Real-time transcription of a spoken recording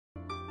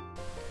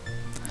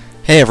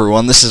Hey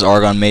everyone, this is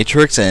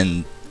ArgonMatrix,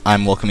 and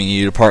I'm welcoming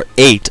you to part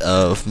 8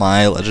 of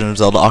my Legend of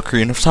Zelda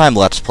Ocarina of Time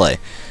Let's Play.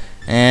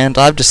 And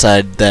I've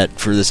decided that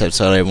for this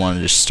episode I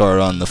wanted to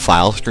start on the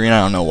file screen. I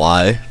don't know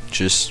why,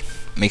 just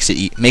makes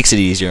it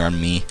easier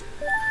on me.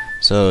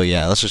 So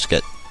yeah, let's just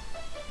get...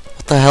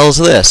 What the hell is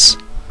this?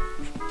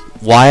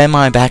 Why am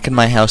I back in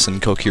my house in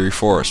Kokiri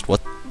Forest?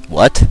 What?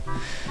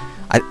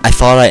 I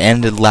thought I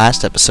ended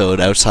last episode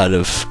outside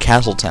of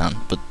Castletown,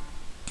 but...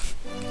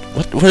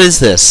 What is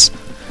this?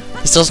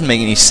 This doesn't make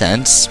any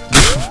sense.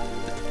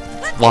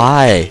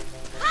 Why?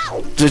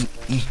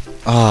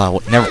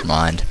 Never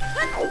mind.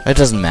 It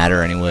doesn't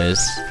matter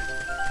anyways.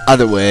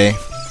 Either way,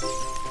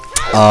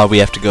 we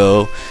have to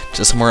go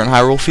to somewhere in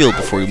Hyrule Field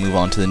before we move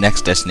on to the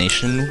next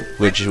destination,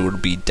 which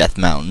would be Death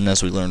Mountain,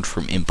 as we learned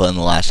from Impa in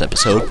the last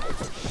episode.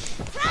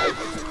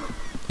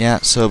 Yeah,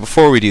 so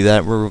before we do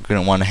that, we're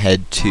going to want to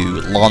head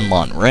to Lon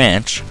Lon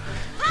Ranch,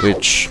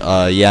 which,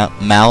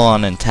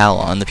 Malon and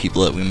Talon, the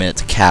people that we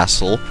met at the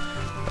castle,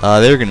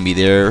 they're going to be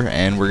there,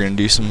 and we're going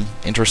to do some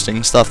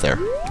interesting stuff there.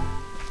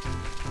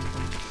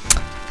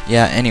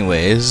 Yeah,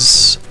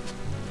 anyways,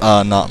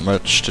 not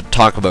much to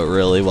talk about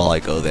really while I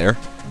go there.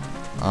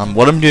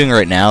 What I'm doing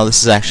right now,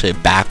 this is actually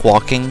back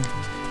walking,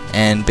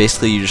 and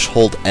basically you just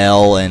hold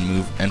L and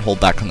move and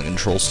hold back on the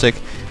control stick.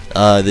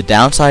 The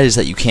downside is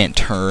that you can't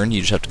turn,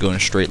 you just have to go in a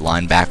straight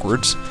line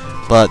backwards,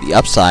 but the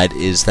upside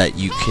is that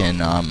you can,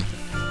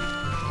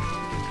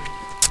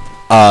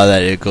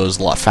 that it goes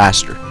a lot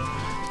faster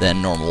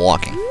than normal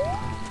walking.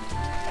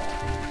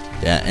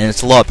 Yeah, and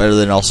it's a lot better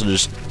than also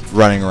just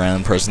running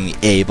around pressing the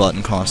A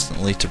button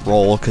constantly to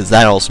roll, because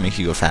that also makes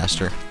you go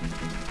faster.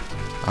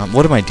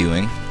 What am I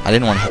doing? I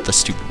didn't want to hit the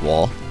stupid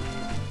wall.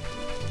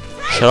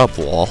 Shut up,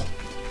 wall.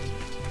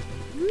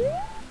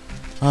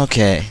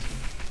 Okay.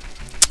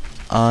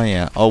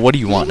 Yeah. Oh, what do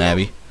you want,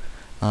 Nabby?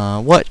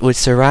 What would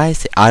Soraya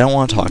say? I don't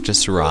want to talk to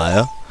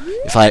Soraya.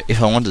 If I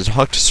wanted to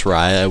talk to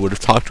Soraya, I would have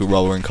talked to her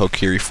while we're in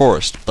Kokiri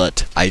Forest,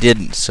 but I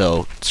didn't,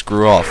 so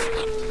screw off.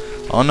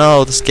 Oh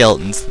no, the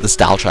skeletons, the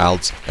Style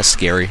Childs. That's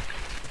scary.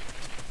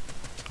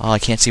 Oh, I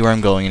can't see where I'm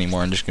going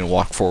anymore. I'm just gonna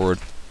walk forward.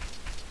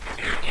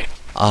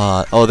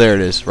 Oh, there it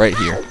is, right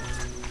here.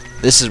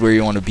 This is where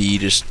you want to be,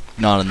 just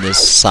not on this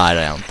side,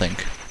 I don't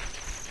think.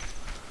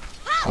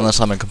 Unless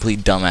I'm a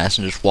complete dumbass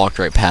and just walked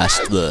right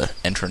past the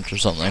entrance or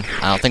something.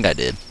 I don't think I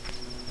did.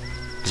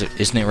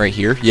 Isn't it right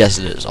here? Yes,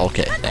 it is.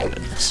 Okay, thank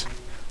goodness.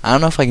 I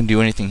don't know if I can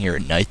do anything here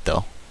at night,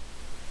 though.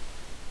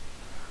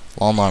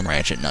 Lon Lon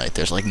Ranch at night.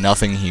 There's, like,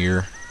 nothing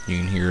here. You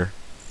can hear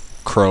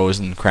crows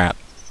and crap.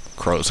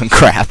 Crows and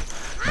crap.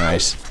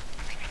 Nice.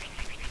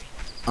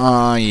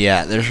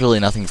 Yeah, there's really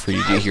nothing for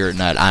you to do here at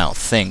night, I don't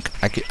think.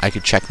 I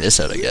could check this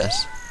out, I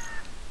guess.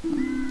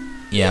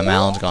 Yeah,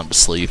 Malon's gone to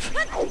sleep.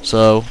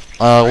 So,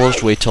 we'll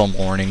just wait till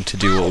morning to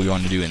do what we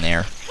want to do in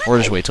there. Or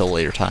just wait till a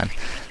later time.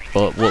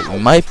 But what we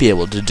might be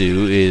able to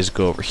do is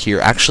go over here.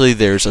 Actually,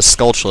 there's a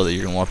Skulltula that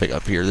you're going to want to pick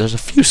up here. There's a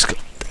few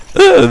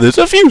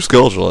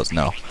Skulltulas.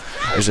 No.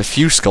 There's a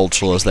few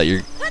Skulltulas that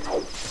you're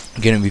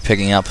going to be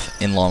picking up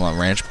in Lon Lon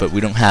Ranch, but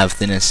we don't have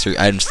the necessary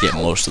items to get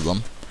most of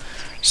them.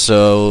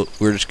 So,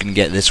 we're just going to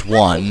get this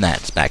one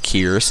that's back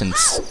here,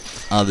 since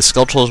the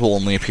Skulltulas will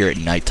only appear at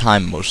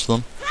nighttime, most of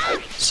them.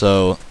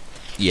 So,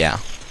 yeah.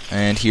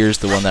 And here's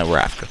the one that we're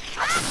after.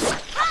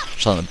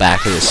 Just on the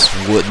back of this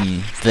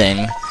wooden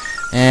thing.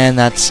 And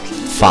that's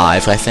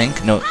 5, I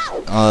think. No,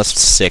 that's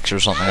 6 or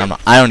something.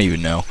 I don't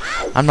even know.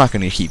 I'm not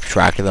going to keep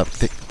track of that.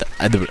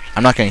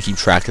 I'm not going to keep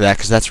track of that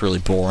because that's really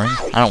boring.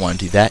 I don't want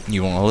to do that, and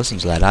you won't want to listen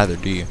to that either,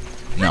 do you?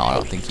 No, I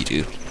don't think you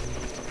do.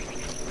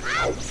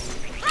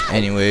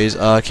 Anyways,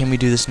 can we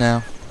do this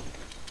now?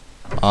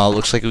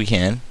 Looks like we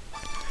can.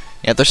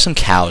 Yeah, there's some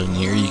cows in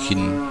here. You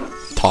can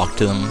talk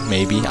to them,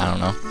 maybe. I don't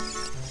know.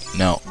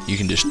 No, you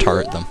can just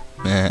target them.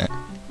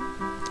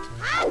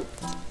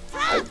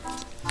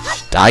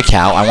 Die,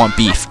 cow. I want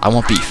beef. I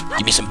want beef.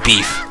 Give me some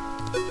beef.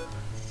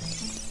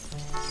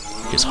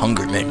 Because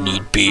hungry men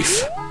need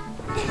beef.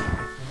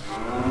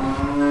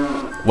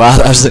 Wow,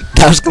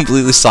 that was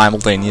completely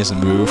simultaneous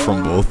move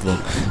from both of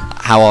them.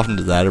 How often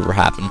does that ever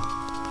happen?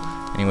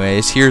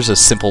 Anyways, here's a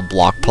simple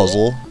block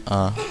puzzle.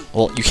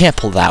 Well, you can't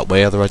pull that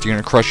way, otherwise you're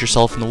gonna crush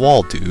yourself in the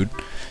wall, dude.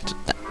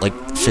 Like,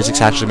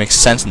 physics actually makes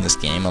sense in this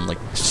game, unlike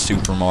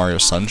Super Mario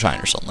Sunshine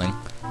or something.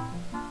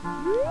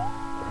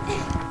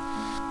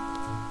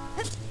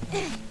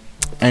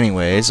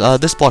 Anyways,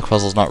 this block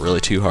puzzle's not really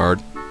too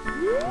hard.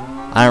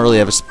 I don't really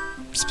have a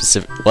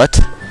specific... What?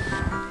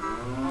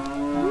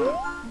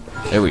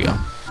 There we go.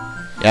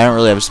 Yeah, I don't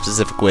really have a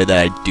specific way that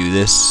I do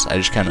this. I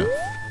just kind of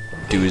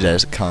do it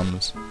as it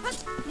comes.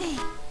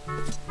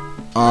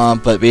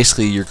 But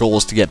basically your goal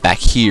is to get back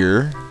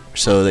here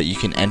so that you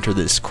can enter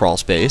this crawl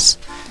space.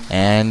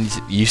 And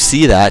you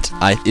see that.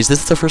 Is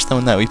this the first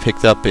one that we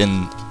picked up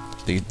in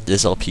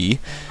this LP?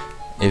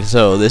 If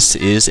so, this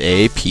is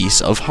a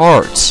piece of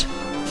hearts.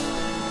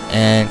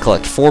 And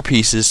collect 4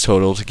 pieces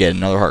total to get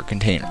another heart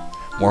container.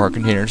 More heart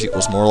containers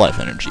equals more life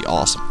energy.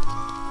 Awesome.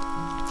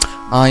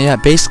 Yeah,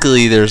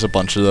 basically there's a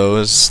bunch of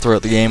those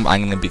throughout the game.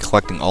 I'm going to be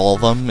collecting all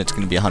of them. It's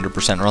going to be a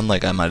 100% run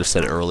like I might have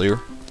said earlier.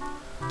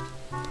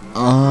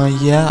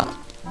 Yeah.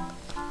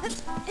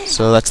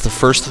 So that's the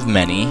first of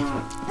many.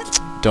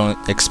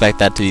 Don't expect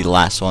that to be the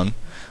last one.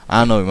 I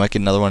don't know, we might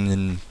get another one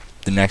in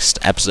the next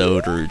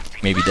episode, or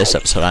maybe this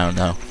episode, I don't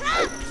know.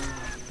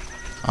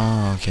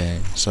 Okay,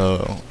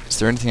 so is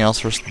there anything else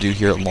for us to do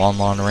here at Lon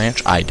Lon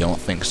Ranch? I don't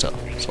think so.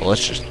 So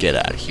let's just get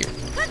out of here.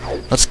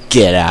 Let's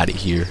get out of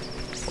here.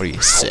 What do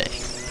you say?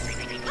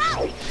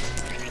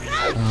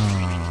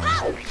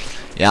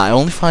 Yeah, I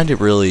only find it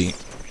really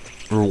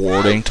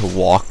rewarding to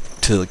walk,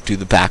 to like, do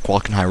the back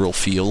walk in Hyrule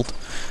Field,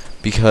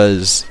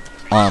 because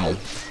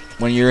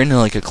when you're in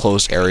like a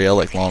closed area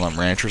like Lon Lon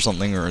Ranch or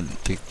something, or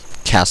the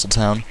Castle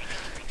Town,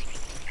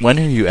 when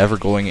are you ever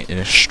going in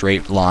a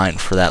straight line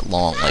for that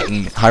long? Like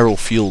in Hyrule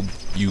Field,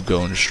 you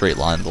go in a straight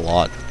line a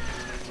lot,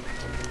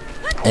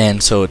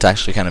 and so it's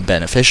actually kind of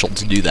beneficial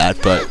to do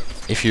that. But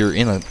if you're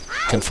in a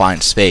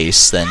confined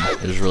space, then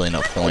there's really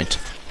no point.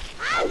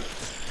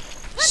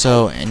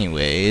 So,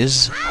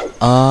 anyways,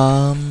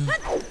 I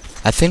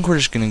think we're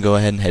just gonna go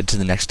ahead and head to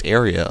the next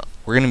area.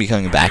 We're gonna be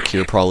coming back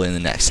here probably in the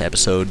next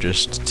episode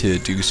just to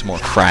do some more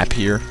crap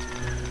here.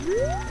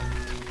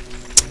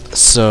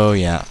 So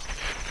yeah,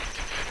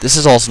 this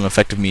is also an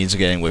effective means of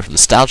getting away from the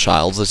Style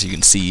Childs. As you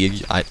can see,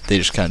 they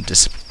just kind of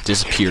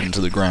disappeared into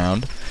the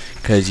ground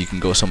because you can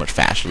go so much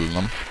faster than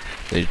them.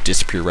 They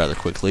disappear rather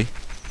quickly.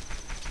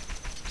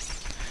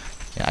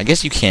 Yeah, I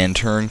guess you can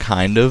turn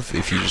kind of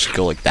if you just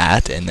go like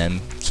that and then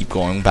keep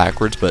going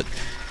backwards, but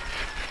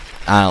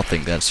I don't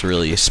think that's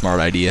really a smart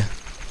idea.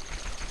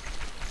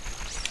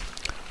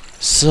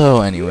 So,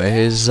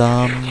 anyways,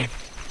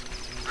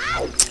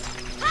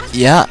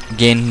 yeah,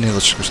 gained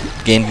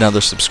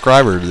another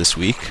subscriber this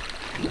week,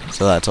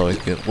 so that's always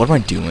good. What am I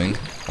doing?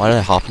 Why did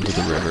I hop into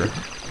the river?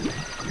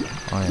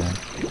 Oh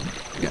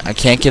yeah, I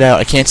can't get out.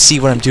 I can't see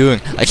what I'm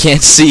doing. I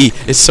can't see.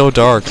 It's so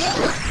dark.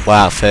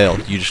 Wow,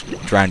 failed. You just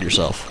drowned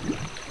yourself.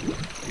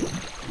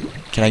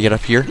 Can I get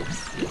up here?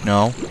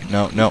 No,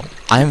 no, no.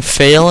 I'm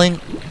failing.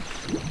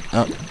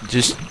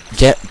 Just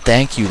get.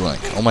 Thank you,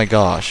 Link. Oh my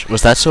gosh,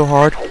 was that so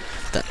hard?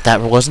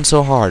 That wasn't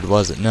so hard,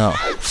 was it? No.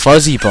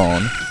 Fuzzy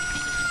Bone.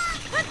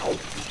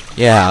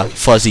 Yeah,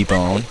 Fuzzy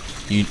Bone.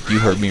 You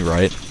heard me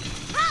right.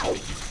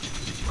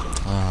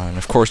 And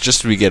of course,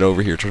 just as we get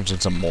over here, it turns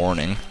into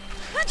morning.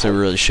 So we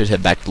really should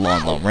head back to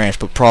Lon Lon Ranch,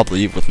 but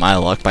probably, with my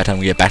luck, by the time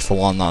we get back to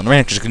Lon Lon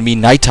Ranch, it's going to be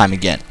nighttime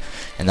again.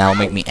 And that'll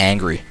make me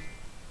angry.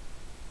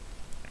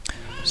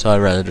 So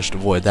I'd rather just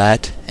avoid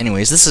that.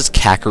 Anyways, this is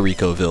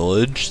Kakariko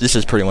Village. This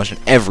is pretty much in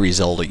every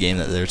Zelda game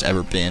that there's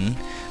ever been,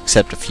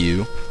 except a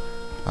few.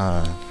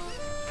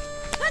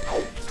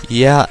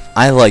 Yeah,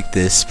 I like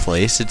this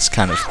place. It's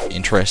kind of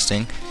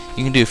interesting.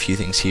 You can do a few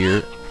things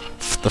here.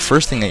 The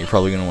first thing that you're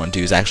probably going to want to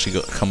do is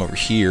actually come over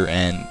here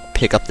and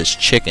pick up this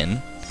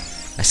chicken.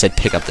 I said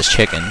pick up this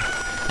chicken.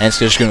 And it's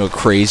just going to go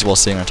crazy while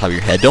sitting on top of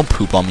your head. Don't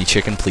poop on me,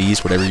 chicken,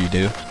 please, whatever you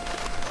do.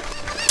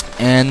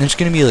 And there's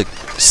going to be like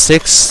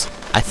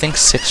I think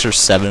 6 or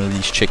 7 of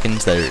these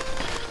chickens that are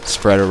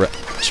spread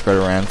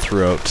around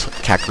throughout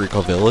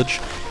Kakariko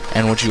Village.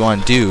 And what you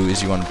want to do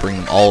is you want to bring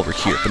them all over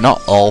here, but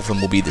not all of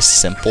them will be this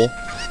simple.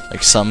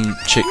 Like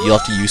you'll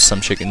have to use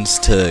some chickens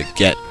to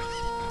get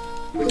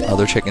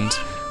other chickens.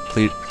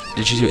 Please,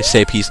 did you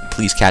say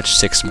please catch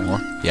 6 more?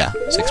 Yeah,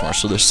 6 more.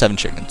 So there's 7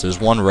 chickens. There's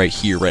one right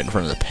here, right in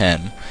front of the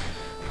pen.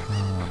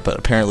 But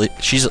apparently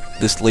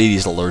this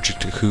lady's allergic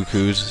to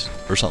cuckoos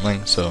or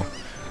something. So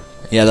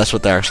yeah, that's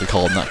what they're actually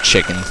called, not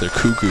chickens. They're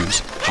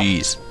cuckoos.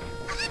 Jeez.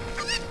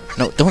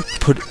 No, don't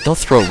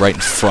throw right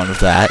in front of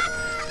that.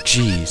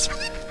 Jeez.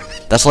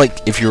 That's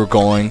like if you were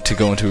going to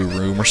go into a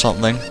room or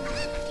something,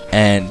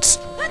 and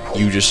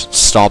you just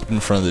stopped in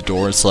front of the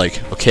door. It's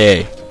like,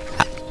 okay,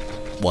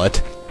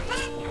 what?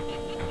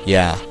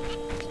 Yeah.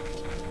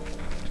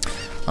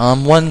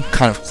 One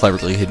kind of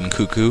cleverly hidden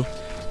cuckoo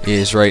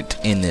is right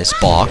in this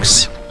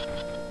box.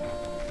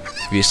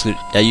 Basically,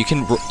 yeah, you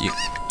can.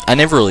 I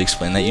never really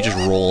explained that. You just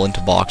roll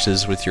into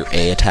boxes with your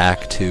A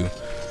attack to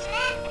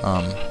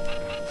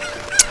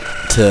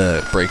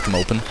break them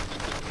open.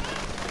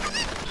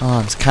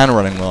 It's kind of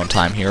running low on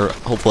time here.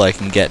 Hopefully I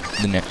can get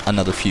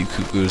another few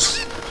cuckoos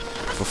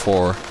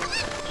before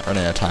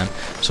running out of time.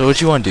 So what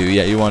you want to do,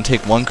 yeah, you want to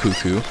take one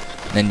cuckoo,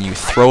 and then you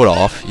throw it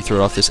off. You throw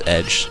it off this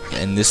edge,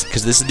 and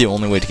because this is the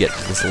only way to get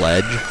to this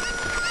ledge,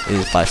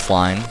 is by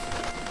flying.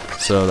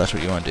 So that's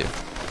what you want to do.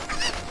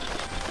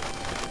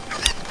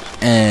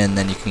 And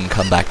then you can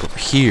come back over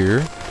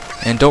here.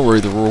 And don't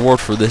worry, the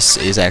reward for this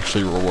is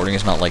actually rewarding.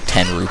 It's not like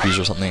 10 rupees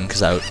or something,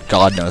 because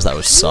God knows that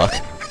would suck.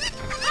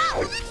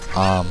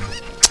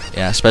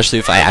 Yeah, especially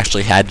if I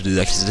actually had to do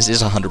that, because this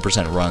is a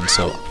 100% run,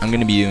 so I'm going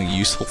to be doing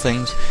useful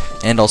things,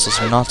 and also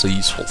some not so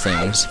useful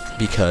things,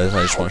 because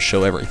I just want to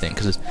show everything,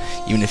 because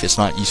even if it's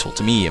not useful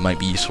to me, it might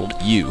be useful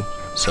to you,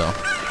 so.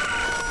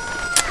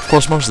 Of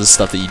course, most of the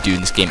stuff that you do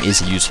in this game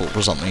is useful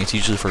for something. It's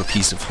usually for a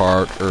piece of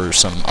heart, or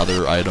some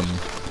other item.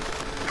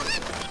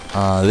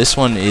 This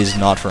one is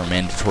not for a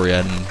mandatory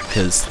item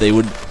because they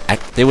wouldn't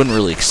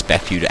really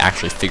expect you to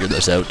actually figure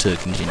this out to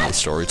continue the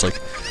story. It's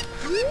like,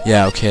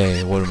 yeah,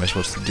 okay, what am I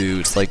supposed to do?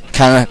 It's like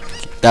kind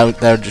of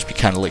that would just be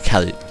kind of like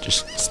how they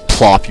just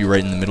plop you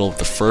right in the middle of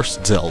the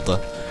first Zelda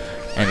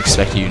and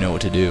expect you to know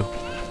what to do.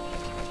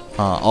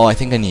 Oh, I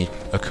think I need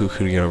a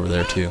cuckoo to get over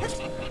there too,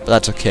 but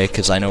that's okay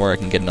because I know where I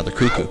can get another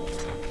cuckoo.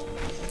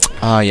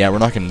 Yeah, we're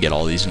not gonna get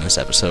all these in this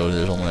episode.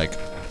 There's only like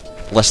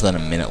less than a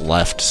minute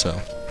left, so.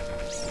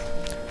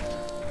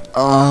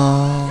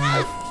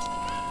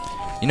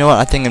 You know what?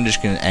 I think I'm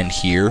just gonna end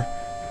here,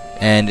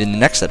 and in the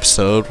next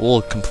episode,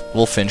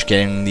 we'll finish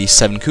getting these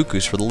 7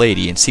 cuckoos for the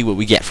lady and see what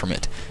we get from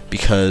it.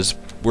 Because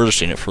we're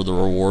just in it for the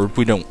reward.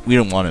 We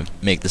don't want to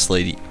make this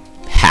lady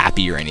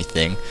happy or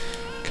anything.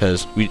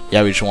 Because we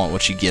just want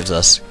what she gives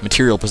us.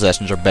 Material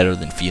possessions are better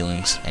than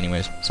feelings,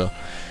 anyways. So,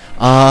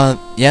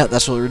 yeah,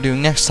 that's what we're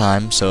doing next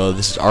time. So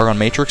this is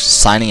ArgonMatrix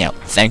signing out.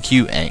 Thank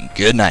you and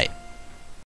good night.